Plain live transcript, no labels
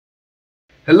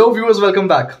Hello viewers, welcome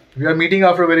back. We are meeting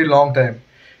after a very long time.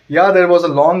 Yeah, there was a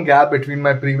long gap between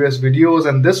my previous videos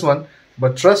and this one,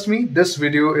 but trust me, this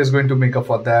video is going to make up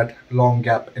for that long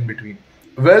gap in between.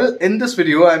 Well, in this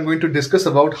video, I'm going to discuss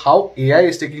about how AI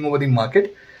is taking over the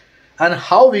market and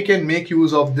how we can make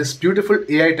use of this beautiful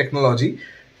AI technology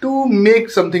to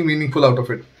make something meaningful out of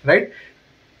it, right?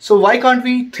 So why can't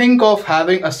we think of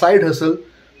having a side hustle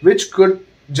which could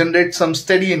generate some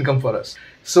steady income for us?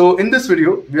 So in this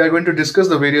video, we are going to discuss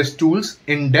the various tools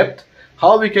in depth,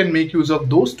 how we can make use of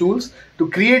those tools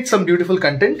to create some beautiful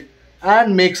content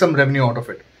and make some revenue out of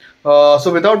it.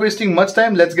 So without wasting much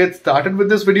time, let's get started with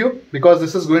this video because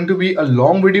this is going to be a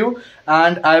long video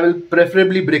and I will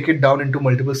preferably break it down into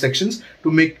multiple sections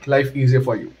to make life easier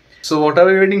for you. So what are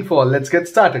we waiting for? Let's get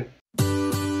started.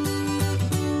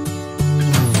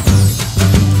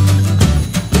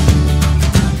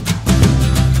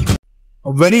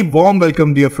 A very warm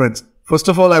welcome, dear friends. First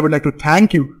of all, I would like to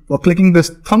thank you for clicking this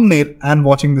thumbnail and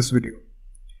watching this video.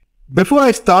 Before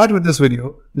I start with this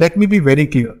video, let me be very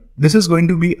clear. This is going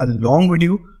to be a long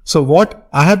video. So what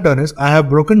I have done is I have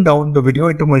broken down the video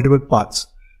into multiple parts,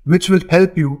 which will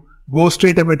help you go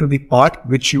straight away to the part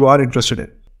which you are interested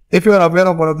in. If you are aware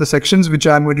of one of the sections which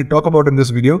I am going to talk about in this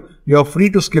video, you are free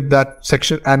to skip that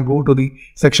section and go to the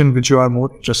section which you are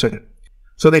more interested in.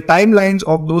 So the timelines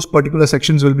of those particular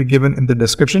sections will be given in the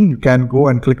description. You can go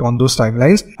and click on those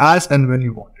timelines as and when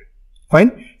you want it.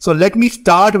 Fine. So let me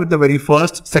start with the very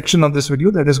first section of this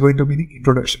video, that is going to be the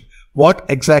introduction. What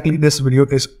exactly this video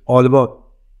is all about.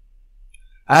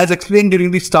 As explained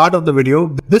during the start of the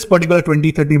video, this particular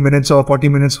 20-30 minutes or 40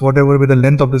 minutes, whatever with the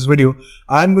length of this video,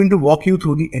 I am going to walk you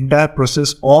through the entire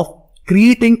process of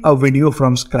creating a video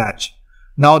from scratch.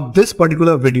 Now, this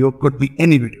particular video could be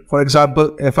any video. For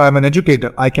example, if I am an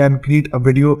educator, I can create a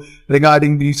video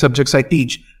regarding the subjects I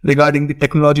teach, regarding the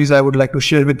technologies I would like to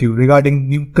share with you, regarding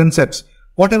new concepts.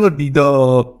 Whatever be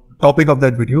the topic of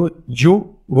that video,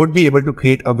 you would be able to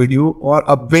create a video or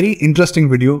a very interesting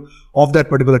video of that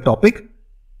particular topic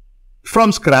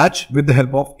from scratch with the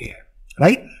help of AI,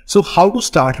 right? So how to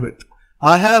start with?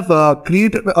 I have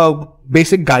created a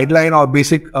basic guideline or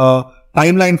basic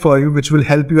timeline for you, which will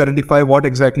help you identify what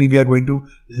exactly we are going to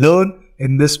learn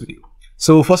in this video.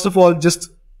 So first of all,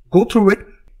 just go through it.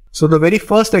 So the very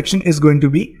first section is going to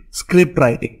be script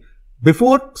writing.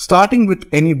 Before starting with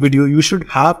any video, you should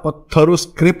have a thorough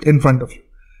script in front of you.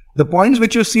 The points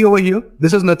which you see over here,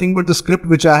 this is nothing but the script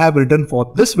which I have written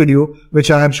for this video, which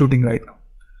I am shooting right now.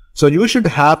 So you should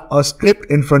have a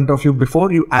script in front of you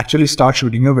before you actually start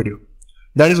shooting a video.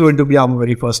 That is going to be our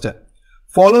very first step.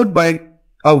 Followed by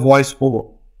a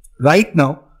voiceover. Right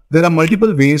now, there are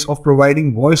multiple ways of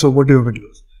providing voiceover to your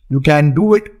videos. You can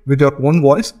do it with your own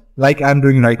voice, like I'm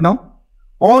doing right now,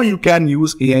 or you can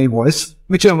use AI voice,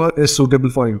 whichever is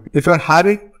suitable for you. If you're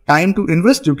having time to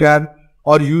invest, you can,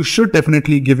 or you should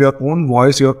definitely give your own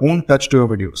voice, your own touch to your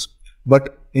videos.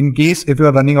 But in case if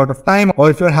you're running out of time, or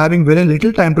if you're having very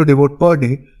little time to devote per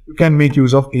day, you can make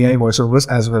use of AI voiceovers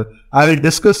as well. I will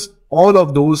discuss all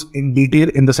of those in detail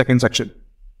in the second section.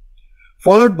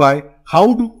 Followed by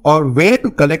how to or where to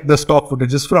collect the stock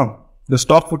footages from. The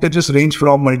stock footages range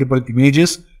from multiple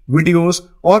images, videos,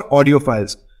 or audio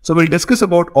files. So we'll discuss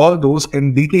about all those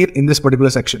in detail in this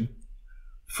particular section.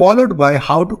 Followed by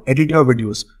how to edit your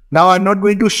videos. Now I'm not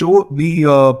going to show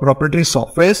the proprietary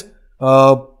softwares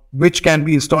which can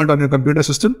be installed on your computer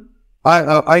system.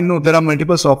 I know there are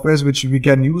multiple softwares which we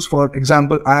can use. For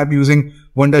example, I am using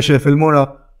Wondershare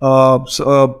Filmora.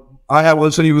 I have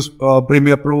also used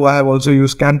Premiere Pro, I have also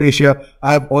used Camtasia,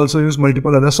 I have also used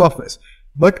multiple other softwares.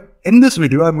 But in this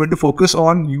video, I'm going to focus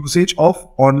on usage of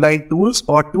online tools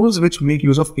or tools which make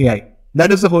use of AI. That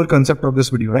is the whole concept of this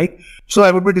video, right? So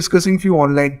I will be discussing few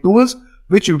online tools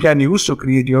which you can use to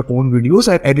create your own videos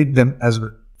and edit them as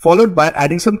well. Followed by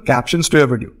adding some captions to your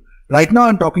video. Right now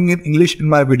I'm talking in English in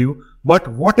my video, but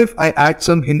what if I add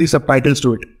some Hindi subtitles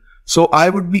to it? So I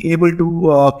would be able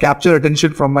to capture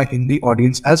attention from my Hindi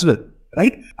audience as well,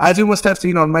 right? As you must have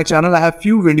seen on my channel, I have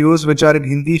few videos which are in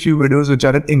Hindi, few videos which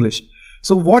are in English.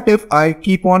 So what if I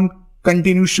keep on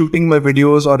continue shooting my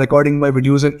videos or recording my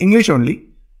videos in English only,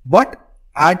 but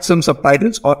add some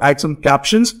subtitles or add some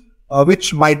captions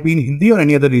which might be in Hindi or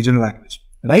any other regional language,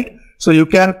 right? So you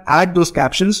can add those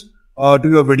captions to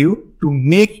your video to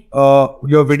make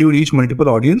your video reach multiple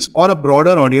audience or a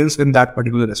broader audience in that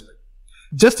particular aspect.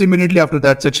 Just immediately after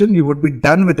that section, you would be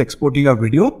done with exporting your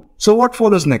video. So what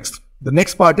follows next? The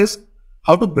next part is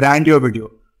how to brand your video.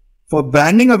 For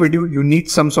branding a video, you need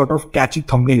some sort of catchy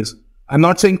thumbnails. I'm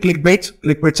not saying clickbaits.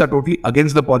 Clickbaits are totally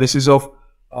against the policies of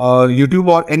YouTube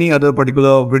or any other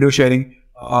particular video sharing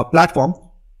platform.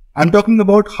 I'm talking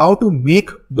about how to make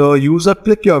the user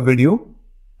click your video.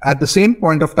 At the same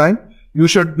point of time, you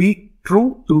should be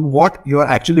true to what you are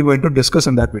actually going to discuss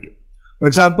in that video. For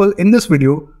example, in this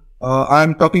video,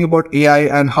 I'm talking about AI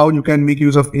and how you can make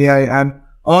use of AI and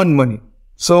earn money.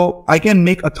 So I can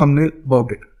make a thumbnail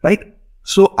about it, right?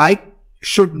 So I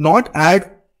should not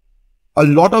add a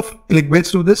lot of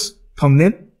clickbaits to this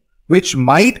thumbnail, which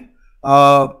might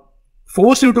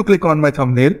force you to click on my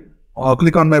thumbnail or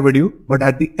click on my video. But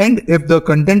at the end, if the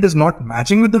content is not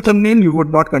matching with the thumbnail, you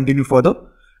would not continue further,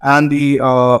 and the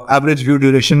average view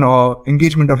duration or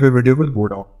engagement of your video will go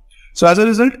down. So as a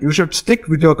result, you should stick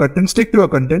with your content, stick to your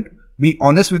content, be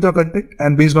honest with your content,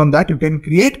 and based on that, you can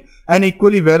create an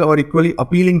equally well or equally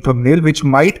appealing thumbnail, which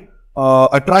might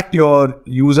attract your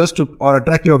users to, or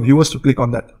attract your viewers to click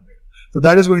on that thumbnail. So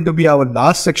that is going to be our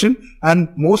last section, and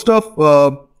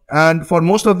for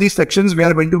most of these sections, we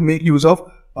are going to make use of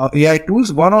AI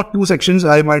tools. 1 or 2 sections,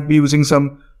 I might be using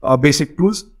some basic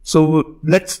tools. So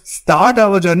let's start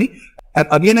our journey. And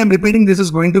again, I'm repeating, this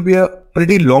is going to be a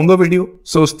pretty longer video.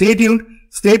 So stay tuned,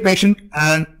 stay patient,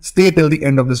 and stay till the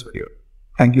end of this video.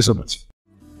 Thank you so much.